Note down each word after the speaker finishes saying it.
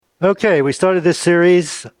Okay, we started this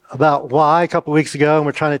series about why a couple weeks ago, and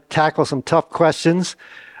we're trying to tackle some tough questions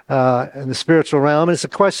in the spiritual realm. And it's a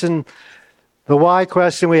question, the why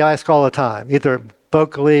question we ask all the time, either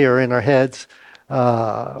vocally or in our heads.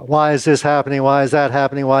 Why is this happening? Why is that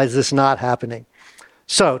happening? Why is this not happening?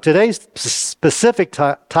 So today's specific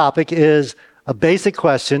topic is a basic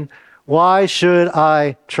question. Why should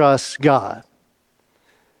I trust God?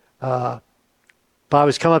 If I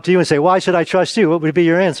was to come up to you and say, why should I trust you? What would be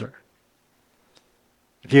your answer?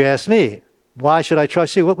 If you asked me, why should I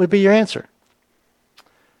trust you? What would be your answer?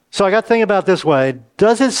 So I got to think about it this way.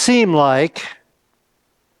 Does it seem like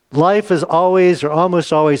life is always or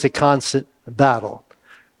almost always a constant battle?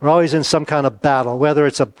 We're always in some kind of battle, whether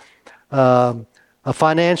it's a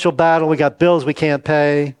financial battle, we got bills we can't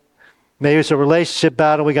pay. Maybe it's a relationship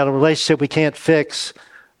battle, we got a relationship we can't fix.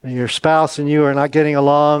 Your spouse and you are not getting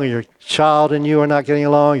along, or your child and you are not getting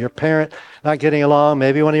along, your parent not getting along,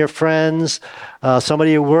 maybe one of your friends,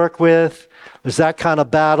 somebody you work with. There's that kind of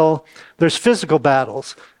battle. There's physical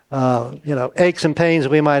battles, aches and pains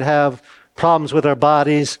we might have, problems with our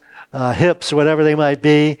bodies, hips, whatever they might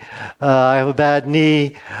be. I have a bad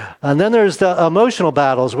knee. And then there's the emotional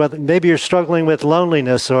battles, whether maybe you're struggling with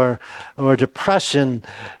loneliness or depression.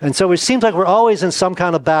 And so it seems like we're always in some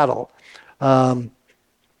kind of battle.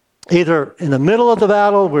 Either in the middle of the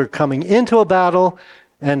battle, we're coming into a battle,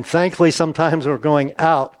 and thankfully sometimes we're going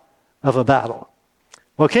out of a battle.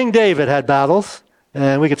 Well, King David had battles,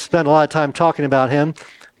 and we could spend a lot of time talking about him,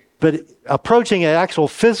 but approaching an actual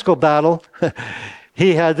physical battle,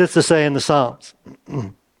 he had this to say in the Psalms.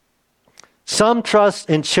 Some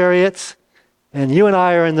trust in chariots, and you and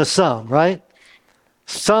I are in the sum, right?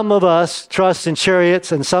 Some of us trust in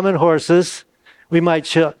chariots and some in horses. We might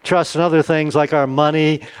trust in other things like our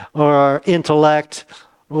money or our intellect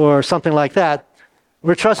or something like that.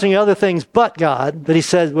 We're trusting other things but God. But he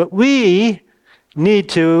says, what we need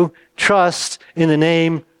to trust in the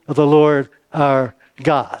name of the Lord our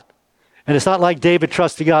God. And it's not like David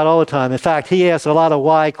trusted God all the time. In fact, he asked a lot of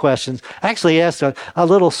why questions. Actually, he asked a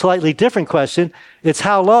little slightly different question. It's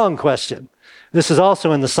how long question. This is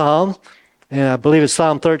also in the Psalms, and I believe it's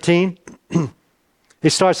Psalm 13. He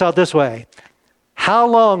starts out this way. How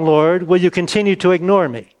long, Lord, will you continue to ignore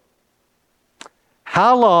me?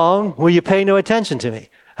 How long will you pay no attention to me?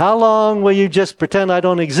 How long will you just pretend I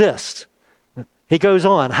don't exist? He goes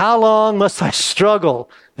on. How long must I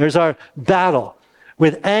struggle? There's our battle.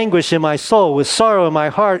 With anguish in my soul, with sorrow in my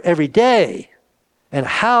heart every day. And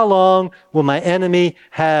how long will my enemy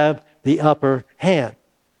have the upper hand?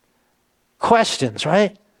 Questions,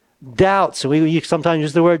 right? Doubts. We sometimes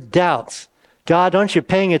use the word doubts. God, aren't you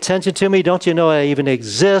paying attention to me? Don't you know I even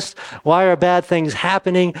exist? Why are bad things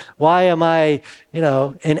happening? Why am I,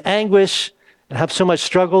 in anguish and have so much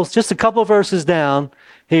struggles? Just a couple verses down,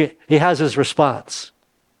 he has his response.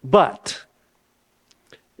 But,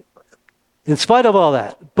 in spite of all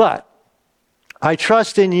that, I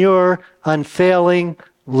trust in your unfailing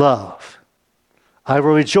love. I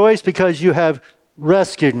will rejoice because you have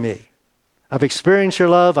rescued me. I've experienced your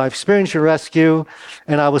love, I've experienced your rescue,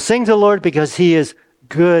 and I will sing to the Lord because he is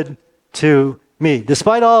good to me.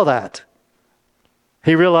 Despite all that,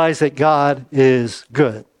 he realized that God is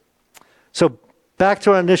good. So back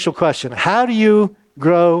to our initial question. How do you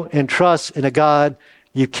grow and trust in a God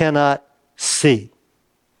you cannot see?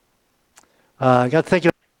 I got to think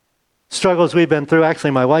of struggles we've been through.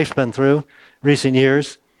 Actually, my wife's been through recent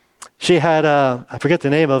years. She had, I forget the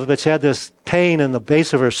name of it, but she had this pain in the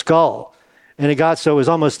base of her skull. And it got so it was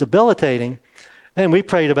almost debilitating. And we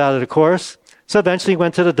prayed about it, of course. So eventually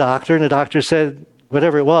went to the doctor, and the doctor said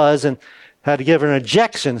whatever it was and had to give her an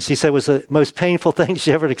injection. She said it was the most painful thing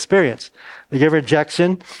she ever experienced. They gave her an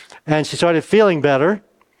injection, and she started feeling better.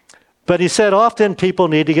 But he said often people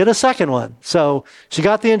need to get a second one. So she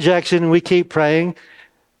got the injection, and we keep praying.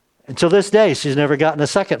 Until this day, she's never gotten a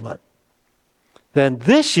second one. Then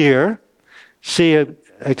this year, she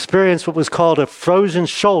experienced what was called a frozen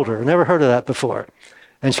shoulder. Never heard of that before.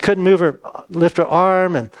 And she couldn't lift her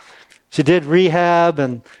arm, and she did rehab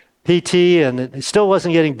and PT, and it still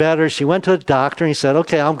wasn't getting better. She went to a doctor, and he said,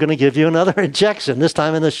 okay, I'm going to give you another injection, this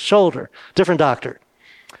time in the shoulder. Different doctor.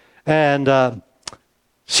 And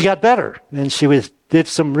she got better, and she did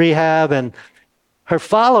some rehab, and her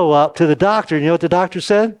follow-up to the doctor, you know what the doctor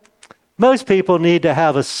said? Most people need to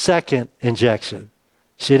have a second injection.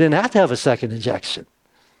 She didn't have to have a second injection.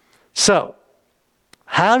 So,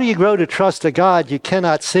 how do you grow to trust a God you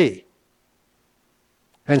cannot see?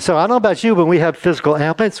 And so, I don't know about you, when we have physical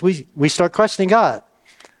ailments, we start questioning God.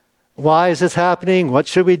 Why is this happening? What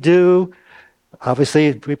should we do?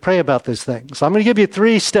 Obviously, we pray about these things. So I'm going to give you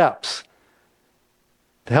 3 steps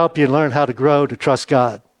to help you learn how to grow to trust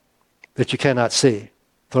God that you cannot see.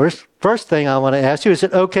 First thing I want to ask you, is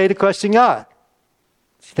it okay to question God?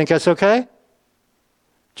 Do you think that's okay?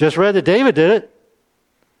 Just read that David did it.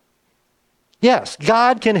 Yes,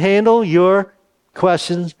 God can handle your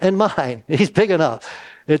questions and mine. He's big enough.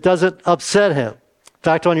 It doesn't upset him. In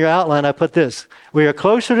fact, on your outline, I put this. We are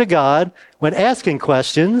closer to God when asking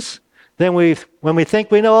questions than when we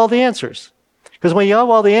think we know all the answers. Because when you know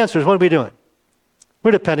all the answers, what are we doing?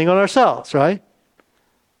 We're depending on ourselves, right?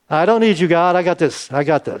 I don't need you, God. I got this. I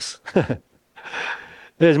got this.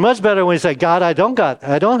 It's much better when you say, God, I don't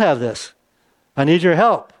have this. I need your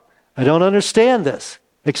help. I don't understand this,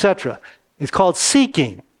 etc. It's called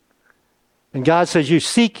seeking. And God says, you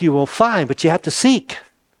seek, you will find, but you have to seek.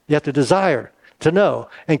 You have to desire to know.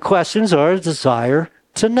 And questions are a desire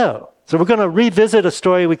to know. So we're going to revisit a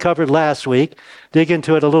story we covered last week, dig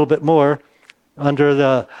into it a little bit more under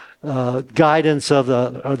the guidance of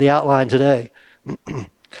the outline today.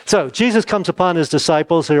 So Jesus comes upon his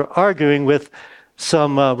disciples who are arguing with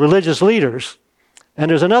some religious leaders. And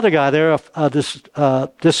there's another guy there, a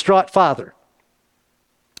distraught father.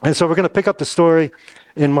 And so we're going to pick up the story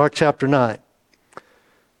in Mark chapter 9.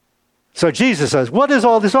 So Jesus says, what is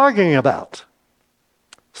all this arguing about?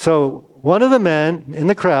 So one of the men in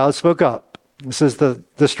the crowd spoke up. This is the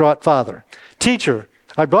distraught father. Teacher,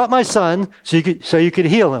 I brought my son so you could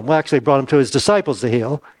heal him. Well, actually, brought him to his disciples to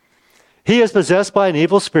heal. He is possessed by an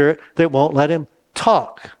evil spirit that won't let him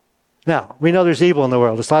talk. Now, we know there's evil in the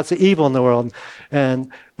world. There's lots of evil in the world.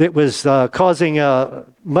 And it was causing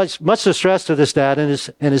much distress to this dad and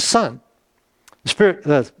his son.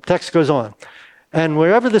 The text goes on. And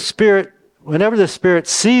whenever the spirit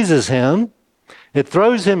seizes him, it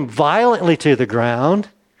throws him violently to the ground,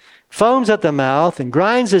 foams at the mouth, and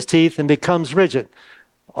grinds his teeth and becomes rigid.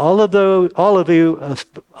 All of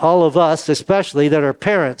us, especially that are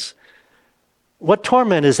parents, what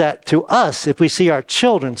torment is that to us if we see our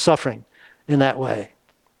children suffering in that way?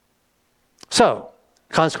 So,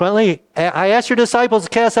 consequently, I asked your disciples to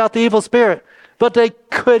cast out the evil spirit, but they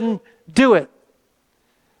couldn't do it.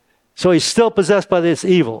 So he's still possessed by this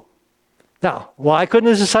evil. Now, why couldn't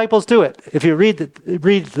his disciples do it? If you read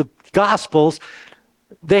the Gospels,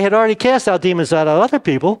 they had already cast out demons out of other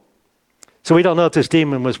people. So we don't know if this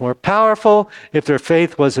demon was more powerful, if their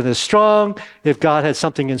faith wasn't as strong, if God had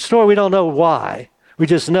something in store. We don't know why. We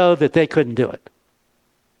just know that they couldn't do it.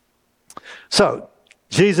 So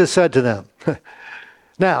Jesus said to them,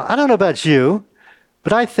 now, I don't know about you,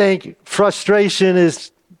 but I think frustration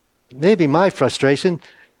is maybe my frustration.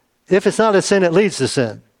 If it's not a sin, it leads to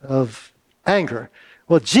sin of anger.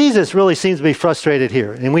 Well, Jesus really seems to be frustrated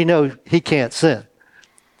here, and we know he can't sin.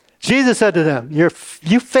 Jesus said to them, you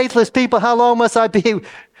faithless people, how long must I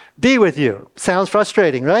be with you? Sounds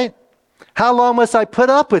frustrating, right? How long must I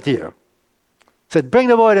put up with you? He said, bring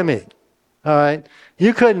the boy to me. All right.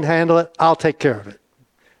 You couldn't handle it. I'll take care of it.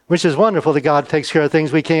 Which is wonderful that God takes care of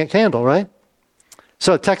things we can't handle, right?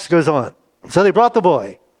 So the text goes on. So they brought the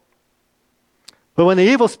boy. But when the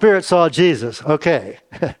evil spirit saw Jesus, okay,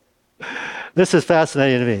 this is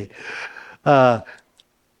fascinating to me.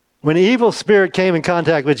 When the evil spirit came in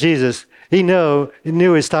contact with Jesus, he knew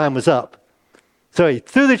his time was up. So he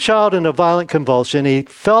threw the child in a violent convulsion. He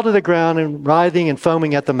fell to the ground and writhing and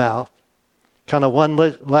foaming at the mouth. Kind of one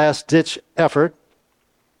last ditch effort.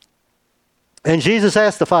 And Jesus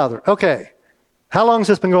asked the father, okay, how long has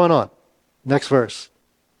this been going on? Next verse.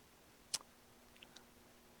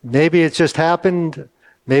 Maybe it's just happened.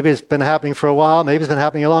 Maybe it's been happening for a while. Maybe it's been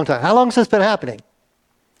happening a long time. How long has this been happening?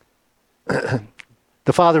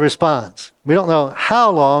 The father responds, we don't know how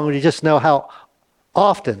long, we just know how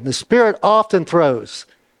often. The spirit often throws.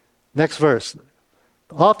 Next verse.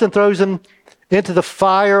 Often throws him into the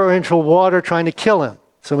fire or into water trying to kill him.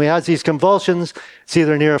 So when he has these convulsions, it's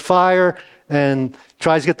either near a fire and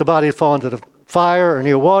tries to get the body to fall into the fire or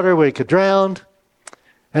near water where he could drown.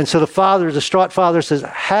 And so the distraught father says,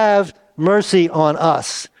 have mercy on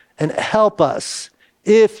us and help us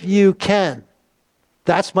if you can.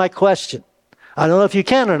 That's my question. I don't know if you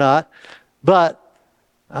can or not, but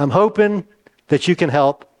I'm hoping that you can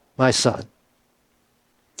help my son.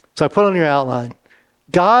 So I put on your outline,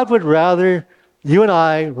 God would rather you and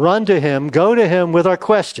I run to him, go to him with our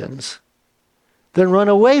questions, than run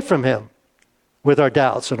away from him with our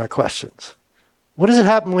doubts and our questions. What does it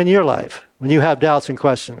happen in your life when you have doubts and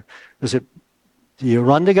questions? Do you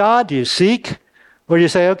run to God? Do you seek? Or do you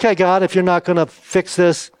say, okay, God, if you're not going to fix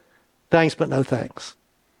this, thanks, but no thanks.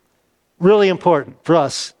 Really important for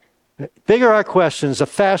us. The bigger our questions, the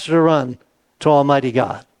faster to run to Almighty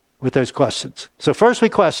God with those questions. So first we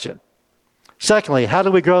question. Secondly, how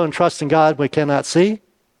do we grow and trust in God we cannot see?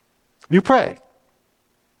 You pray.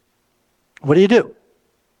 What do?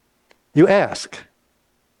 You ask.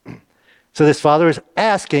 So this father is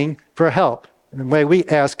asking for help. And the way we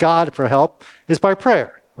ask God for help is by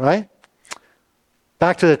prayer, right?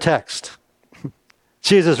 Back to the text.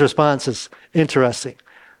 Jesus' response is interesting.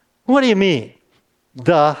 What do you mean?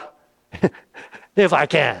 Duh. If I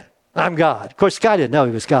can. I'm God. Of course, God didn't know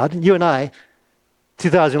he was God. You and I,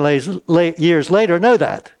 2,000 years later, know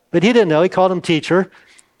that. But he didn't know. He called him teacher.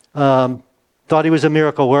 Thought he was a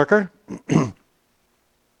miracle worker.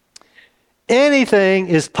 Anything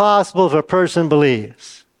is possible if a person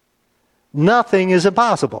believes. Nothing is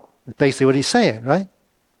impossible. That's basically what he's saying, right?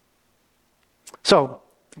 So,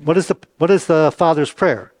 what is the father's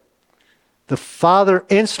prayer? The father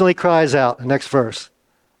instantly cries out, the next verse,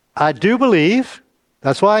 I do believe,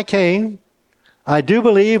 that's why I came. I do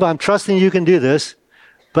believe, I'm trusting you can do this,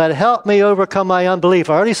 but help me overcome my unbelief.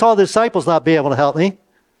 I already saw the disciples not be able to help me,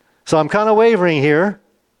 so I'm kind of wavering here.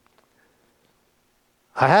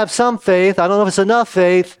 I have some faith. I don't know if it's enough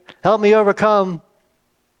faith. Help me overcome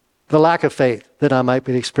the lack of faith that I might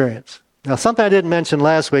be experiencing. Now, something I didn't mention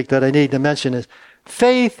last week that I need to mention is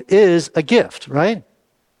faith is a gift, right?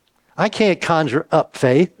 I can't conjure up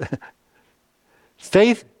faith.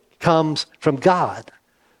 Faith comes from God.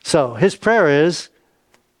 So his prayer is,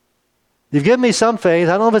 you've given me some faith.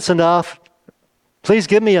 I don't know if it's enough. Please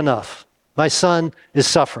give me enough. My son is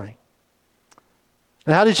suffering.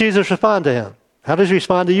 And how did Jesus respond to him? How does he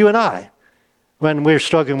respond to you and I when we're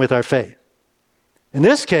struggling with our faith? In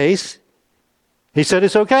this case, he said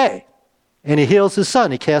it's okay. And he heals his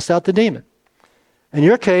son. He casts out the demon. In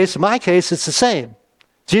your case, in my case, it's the same.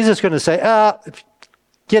 Jesus is going to say,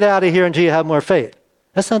 get out of here until you have more faith.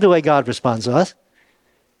 That's not the way God responds to us.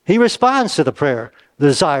 He responds to the prayer, the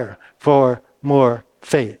desire for more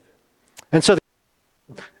faith.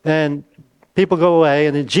 And people go away,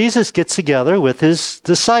 and then Jesus gets together with his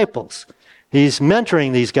disciples. He's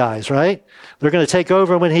mentoring these guys, right? They're going to take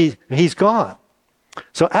over when he's gone.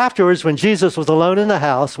 So afterwards, when Jesus was alone in the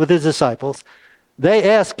house with his disciples, they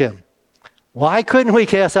asked him, why couldn't we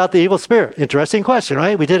cast out the evil spirit? Interesting question,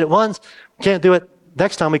 right? We did it once, can't do it.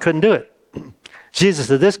 Next time we couldn't do it. Jesus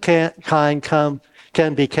said, this kind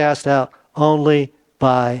can be cast out only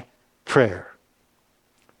by prayer.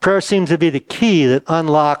 Prayer seems to be the key that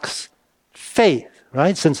unlocks faith,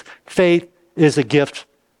 right? Since faith is a gift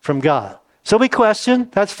from God. So we question,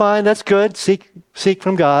 that's fine, that's good, seek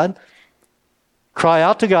from God. Cry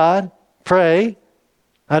out to God, pray.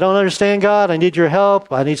 I don't understand, God, I need your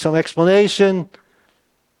help, I need some explanation,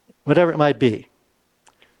 whatever it might be.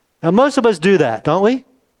 Now most of us do that, don't we?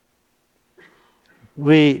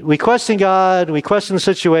 We question God, we question the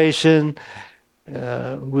situation,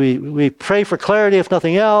 we pray for clarity if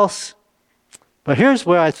nothing else. But here's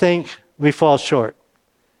where I think we fall short.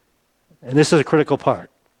 And this is a critical part.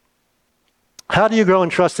 How do you grow in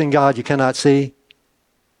trust in God you cannot see?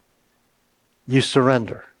 You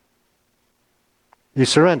surrender. You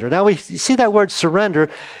surrender. Now you see that word surrender,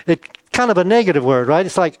 it's kind of a negative word, right?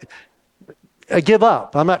 It's like, I give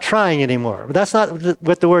up. I'm not trying anymore. But that's not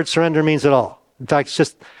what the word surrender means at all. In fact,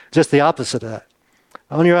 it's just the opposite of that.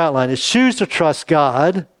 On your outline is choose to trust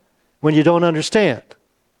God when you don't understand.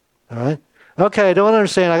 All right? Okay, I don't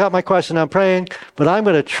understand. I got my question. I'm praying, but I'm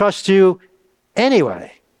going to trust you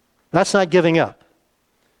anyway. That's not giving up.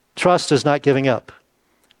 Trust is not giving up.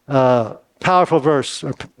 Powerful verse,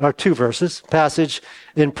 or two verses, passage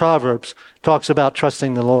in Proverbs talks about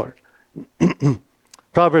trusting the Lord.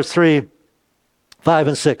 Proverbs 3, 5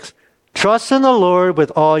 and 6. Trust in the Lord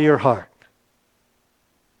with all your heart.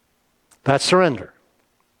 That's surrender.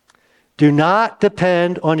 Do not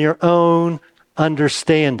depend on your own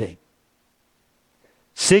understanding.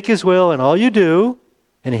 Seek his will in all you do,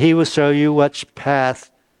 and he will show you which path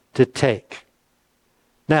to take.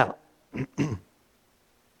 Now,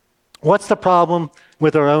 what's the problem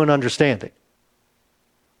with our own understanding?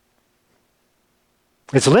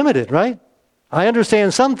 It's limited, right? I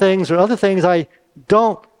understand some things, or other things I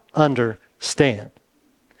don't understand.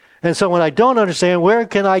 And so when I don't understand, where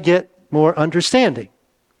can I get more understanding?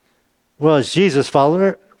 Well, as Jesus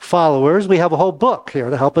followers, we have a whole book here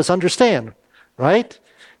to help us understand, right?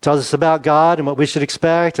 It tells us about God and what we should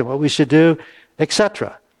expect and what we should do,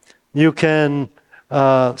 etc. You can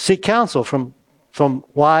seek counsel from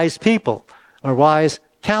wise people or wise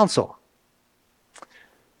counsel.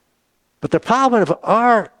 But the problem of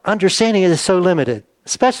our understanding is so limited,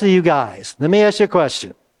 especially you guys. Let me ask you a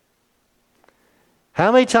question.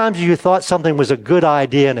 How many times have you thought something was a good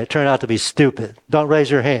idea and it turned out to be stupid? Don't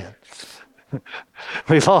raise your hand.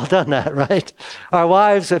 We've all done that, right? Our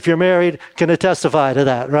wives, if you're married, can testify to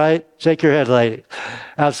that, right? Shake your head, lady.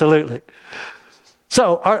 Absolutely.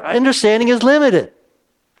 So our understanding is limited.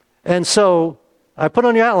 And so I put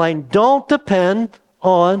on your outline, don't depend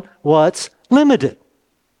on what's limited.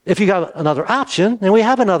 If you have another option, then we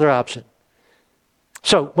have another option.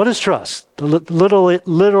 So what is trust? The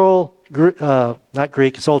literal, not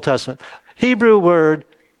Greek, it's Old Testament. Hebrew word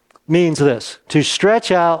means this: to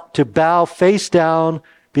stretch out, to bow face down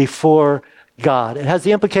before God. It has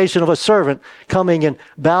the implication of a servant coming and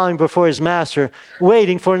bowing before his master,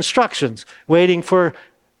 waiting for instructions, waiting for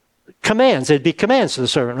commands. It'd be commands to the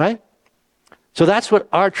servant, right? So that's what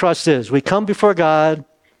our trust is. We come before God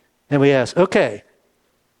and we ask, okay,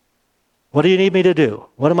 what do you need me to do?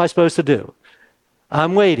 What am I supposed to do?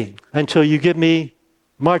 I'm waiting until you give me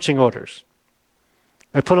marching orders.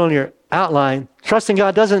 I put on your outline, trusting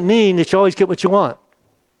God doesn't mean that you always get what you want.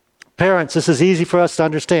 Parents, this is easy for us to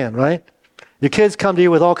understand, right? Your kids come to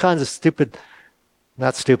you with all kinds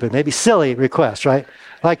of maybe silly requests, right?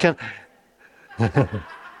 Like, can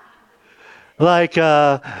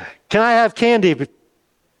I have candy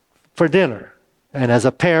for dinner? And as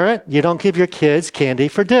a parent, you don't give your kids candy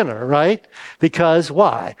for dinner, right? Because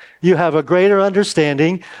why? You have a greater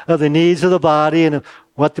understanding of the needs of the body and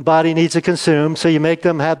what the body needs to consume, so you make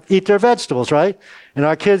them eat their vegetables, right? And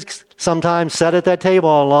our kids sometimes sit at that table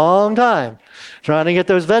a long time trying to get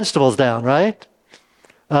those vegetables down, right?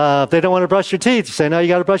 If they don't want to brush your teeth, you say, no, you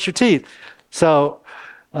got to brush your teeth. So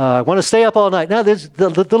I want to stay up all night. Now,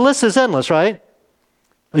 the list is endless, right?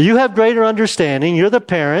 You have greater understanding. You're the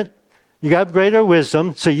parent. You got greater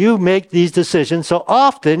wisdom, so you make these decisions. So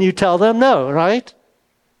often you tell them no, right?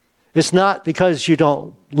 It's not because you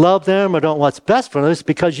don't love them or don't want what's best for them. It's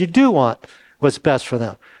because you do want what's best for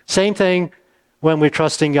them. Same thing when we're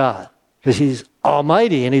trusting God, because He's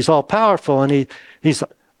almighty and He's all powerful and He's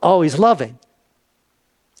always loving.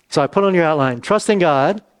 So I put on your outline, trusting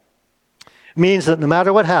God means that no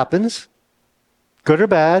matter what happens, good or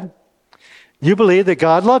bad, you believe that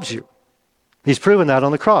God loves you. He's proven that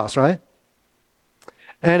on the cross, right?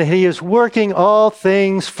 And He is working all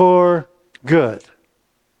things for good.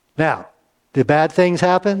 Now, do bad things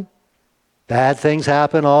happen? Bad things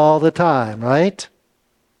happen all the time, right?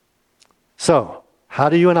 So, how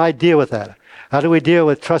do you and I deal with that? How do we deal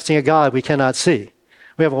with trusting a God we cannot see?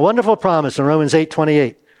 We have a wonderful promise in Romans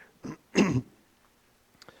 8:28.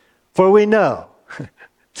 For we know, it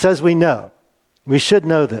says we know, we should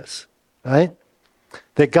know this, right?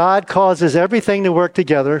 That God causes everything to work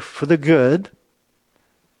together for the good.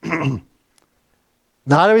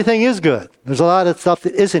 Not everything is good. There's a lot of stuff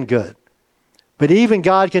that isn't good. But even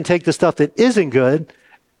God can take the stuff that isn't good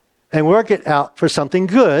and work it out for something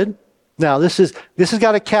good. Now, this has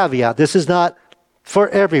got a caveat. This is not for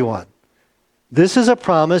everyone. This is a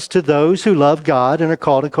promise to those who love God and are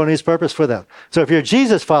called according to His purpose for them. So if you're a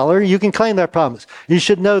Jesus follower, you can claim that promise. You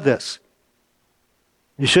should know this.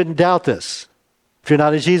 You shouldn't doubt this. If you're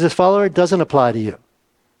not a Jesus follower, it doesn't apply to you.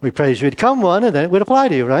 We pray you would become one, and then it would apply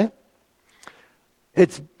to you, right?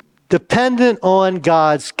 It's dependent on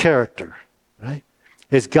God's character, right?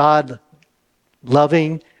 Is God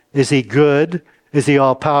loving? Is He good? Is He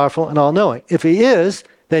all-powerful and all-knowing? If He is,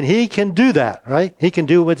 then He can do that, right? He can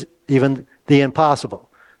do what's even the impossible.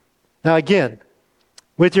 Now again,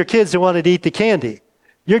 with your kids that wanted to eat the candy,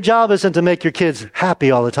 your job isn't to make your kids happy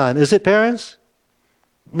all the time, is it, parents?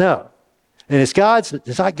 No. And it's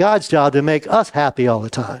not God's job to make us happy all the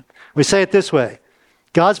time. We say it this way: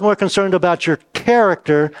 God's more concerned about your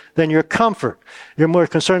character than your comfort. You're more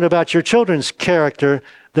concerned about your children's character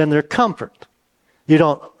than their comfort. You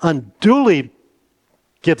don't unduly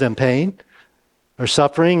give them pain or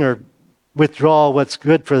suffering or withdraw what's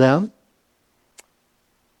good for them.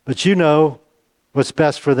 But you know what's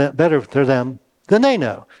best for them, better for them than they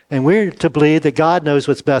know. And we're to believe that God knows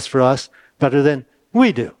what's best for us better than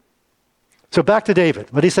we do. So back to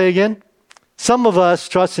David. What did he say again? Some of us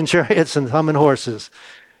trust in chariots and some in horses.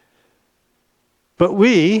 But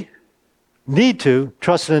we need to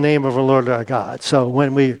trust in the name of our Lord our God. So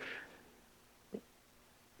when we're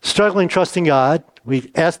struggling trusting God,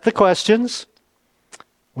 we ask the questions,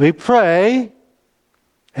 we pray,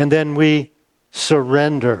 and then we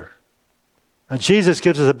surrender. And Jesus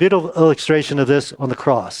gives us a beautiful illustration of this on the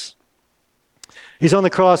cross. He's on the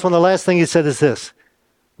cross. One of the last things He said is this: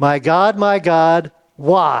 my God,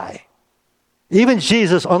 why? Even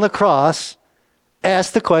Jesus on the cross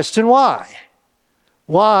asked the question, why?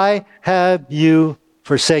 Why have you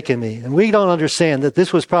forsaken me? And we don't understand that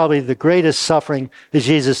this was probably the greatest suffering that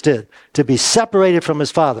Jesus did, to be separated from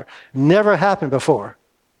His Father. Never happened before.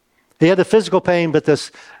 He had the physical pain, but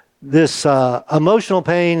this this emotional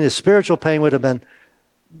pain, this spiritual pain would have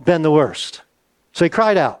been the worst. So he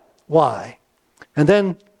cried out. Why? And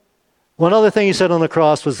then one other thing he said on the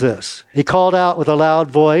cross was this. He called out with a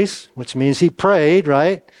loud voice, which means he prayed,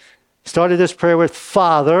 right? Started this prayer with,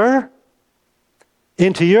 Father,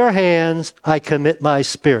 into your hands I commit my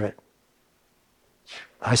spirit.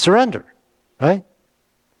 I surrender, right?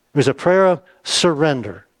 It was a prayer of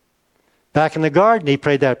surrender. Back in the garden, he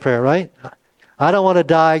prayed that prayer, right? I don't want to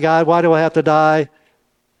die, God. Why do I have to die?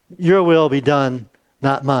 Your will be done,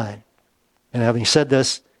 not mine. And having said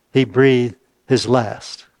this, he breathed his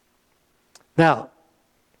last. Now,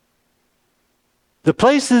 the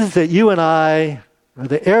places that you and I, or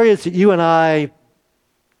the areas that you and I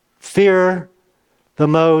fear the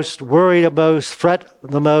most, worry the most, fret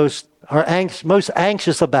the most, are most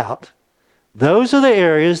anxious about, those are the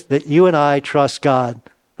areas that you and I trust God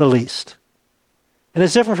the least. And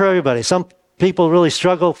it's different for everybody. Some people really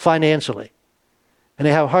struggle financially, and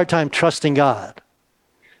they have a hard time trusting God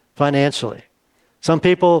financially. Some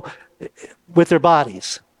people with their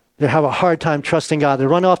bodies, they have a hard time trusting God. They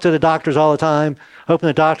run off to the doctors all the time, hoping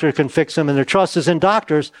the doctor can fix them, and their trust is in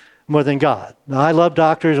doctors more than God. Now, I love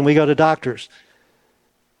doctors, and we go to doctors,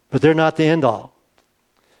 but they're not the end all.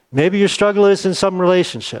 Maybe your struggle is in some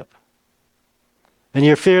relationship, and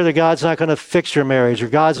you fear that God's not going to fix your marriage, or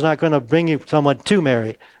God's not going to bring you someone to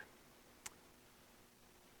marry.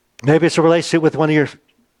 Maybe it's a relationship with one of your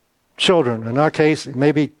children. In our case,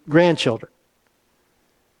 maybe grandchildren.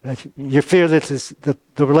 You fear that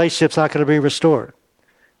the relationship's not going to be restored.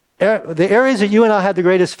 The areas that you and I have the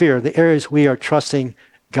greatest fear, the areas we are trusting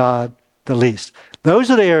God the least. Those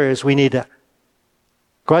are the areas we need to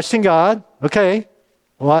question God. Okay,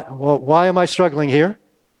 why am I struggling here?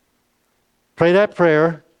 Pray that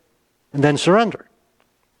prayer, and then surrender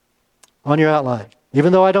on your outline.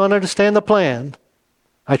 Even though I don't understand the plan,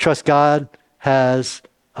 I trust God has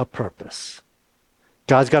a purpose.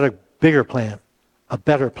 God's got a bigger plan, a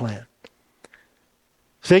better plan.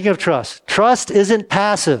 Speaking of trust, trust isn't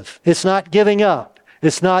passive. It's not giving up.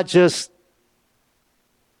 It's not just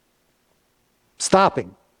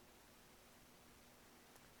stopping.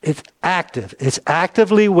 It's active. It's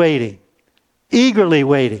actively waiting, eagerly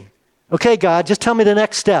waiting. Okay, God, just tell me the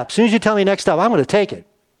next step. As soon as you tell me the next step, I'm going to take it.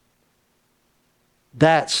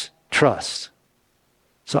 That's trust.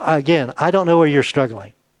 So again, I don't know where you're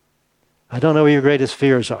struggling. I don't know where your greatest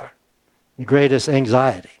fears are, your greatest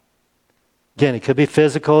anxiety. Again, it could be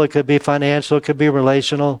physical, it could be financial, it could be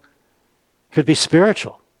relational, it could be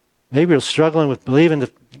spiritual. Maybe you're struggling with believing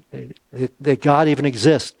that God even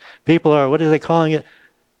exists. People are, what are they calling it?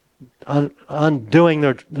 Undoing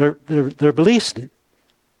their beliefs.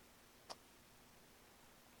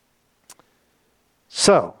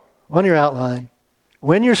 So, on your outline,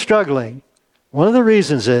 when you're struggling, one of the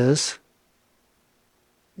reasons is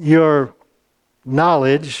your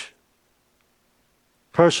knowledge,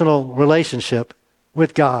 personal relationship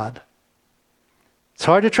with God. It's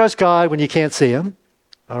hard to trust God when you can't see Him.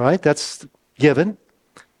 All right, that's given.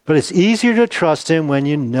 But it's easier to trust Him when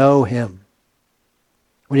you know Him,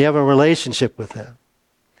 when you have a relationship with Him.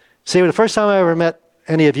 See, the first time I ever met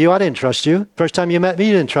any of you, I didn't trust you. First time you met me,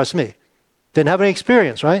 you didn't trust me. Didn't have any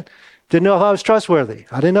experience, right? Didn't know if I was trustworthy.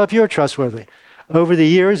 I didn't know if you were trustworthy. Over the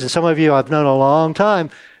years, and some of you I've known a long time,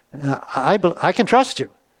 I can trust you.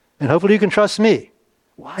 And hopefully you can trust me.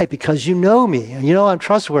 Why? Because you know me, and you know I'm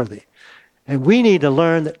trustworthy. And we need to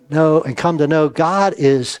learn that know and come to know God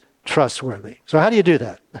is trustworthy. So how do you do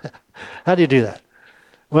that? How do you do that?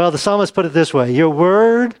 Well, the psalmist put it this way: your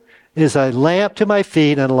word is a lamp to my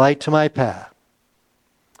feet and a light to my path.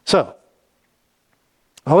 So,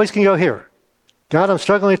 always can go here. God, I'm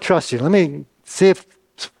struggling to trust you. Let me see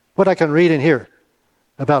what I can read in here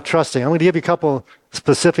about trusting. I'm going to give you a couple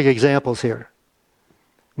specific examples here.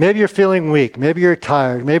 Maybe you're feeling weak. Maybe you're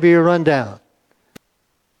tired. Maybe you're run down.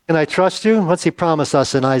 Can I trust you? What's He promised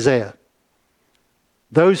us in Isaiah?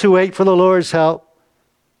 Those who wait for the Lord's help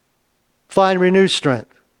find renewed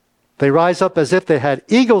strength. They rise up as if they had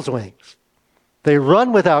eagle's wings. They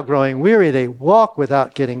run without growing weary. They walk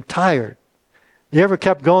without getting tired. You ever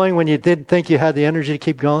kept going when you didn't think you had the energy to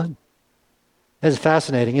keep going? It's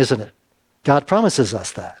fascinating, isn't it? God promises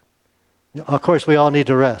us that. Of course, we all need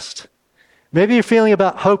to rest. Maybe you're feeling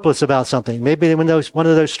hopeless about something. Maybe when one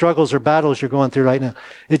of those struggles or battles you're going through right now,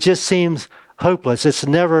 it just seems hopeless. It's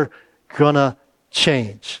never going to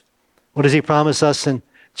change. What does He promise us in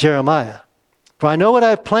Jeremiah? For I know what I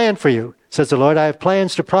have planned for you, says the Lord. I have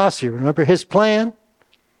plans to prosper you. Remember His plan?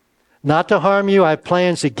 Not to harm you. I have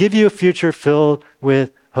plans to give you a future filled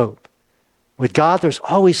with hope. With God, there's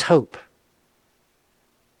always hope.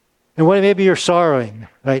 And maybe you're sorrowing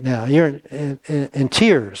right now. You're in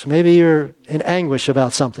tears. Maybe you're in anguish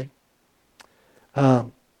about something.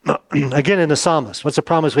 Again, in the psalmist, what's the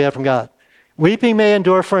promise we have from God? Weeping may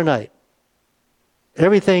endure for a night.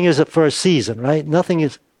 Everything is for a season, right? Nothing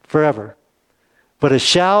is forever. But a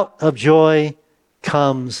shout of joy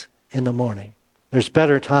comes in the morning. There's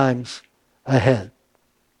better times ahead.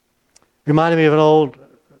 Reminded me of an old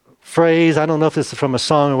phrase. I don't know if this is from a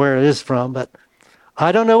song or where it is from, but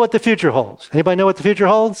I don't know what the future holds. Anybody know what the future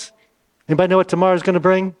holds? Anybody know what tomorrow's going to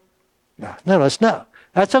bring? None of us know.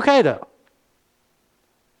 That's okay, though.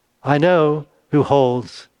 I know who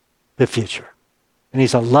holds the future. And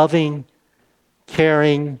he's a loving,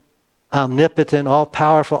 caring, omnipotent,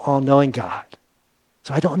 all-powerful, all-knowing God.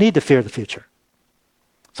 So I don't need to fear the future.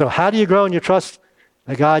 So how do you grow in your trust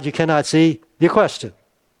in a God you cannot see? You question.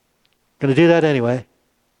 Going to do that anyway.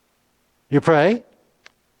 You pray,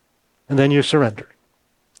 and then you surrender.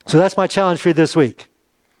 So that's my challenge for you this week.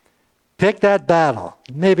 Pick that battle.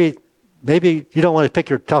 Maybe you don't want to pick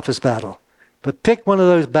your toughest battle, but pick one of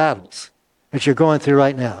those battles that you're going through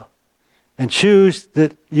right now. And use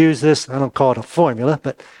this, I don't call it a formula,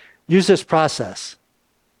 but use this process.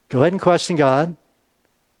 Go ahead and question God,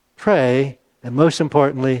 pray, and most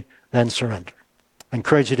importantly, then surrender. I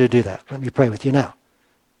encourage you to do that. Let me pray with you now.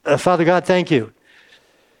 Father God, thank you.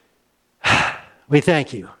 We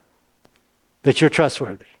thank you that you're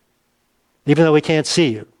trustworthy, even though we can't see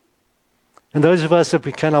you. And those of us that have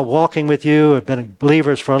been kind of walking with you, have been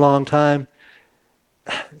believers for a long time,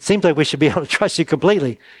 it seems like we should be able to trust you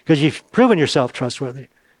completely because you've proven yourself trustworthy.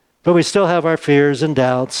 But we still have our fears and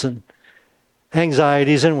doubts and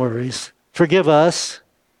anxieties and worries. Forgive us.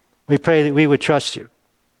 We pray that we would trust you.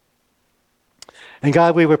 And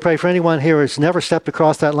God, we would pray for anyone here who's never stepped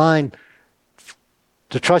across that line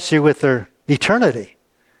to trust you with their eternity,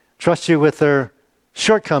 trust you with their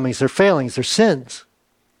shortcomings, their failings, their sins.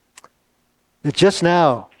 That just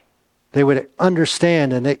now they would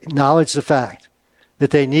understand and acknowledge the fact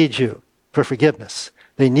that they need you for forgiveness.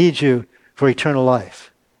 They need you for eternal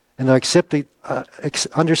life. And they'll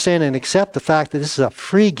understand and accept the fact that this is a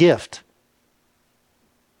free gift.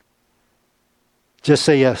 Just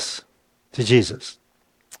say yes to Jesus.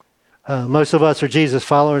 Most of us are Jesus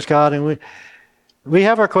followers, God, and we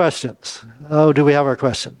have our questions. Oh, do we have our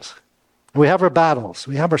questions? We have our battles.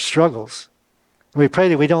 We have our struggles. And we pray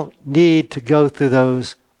that we don't need to go through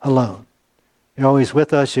those alone. You're always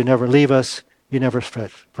with us. You never leave us. You never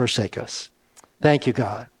forsake us. Thank you,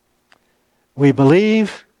 God. We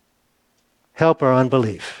believe. Help our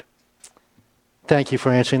unbelief. Thank you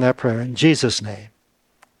for answering that prayer. In Jesus' name,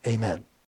 amen.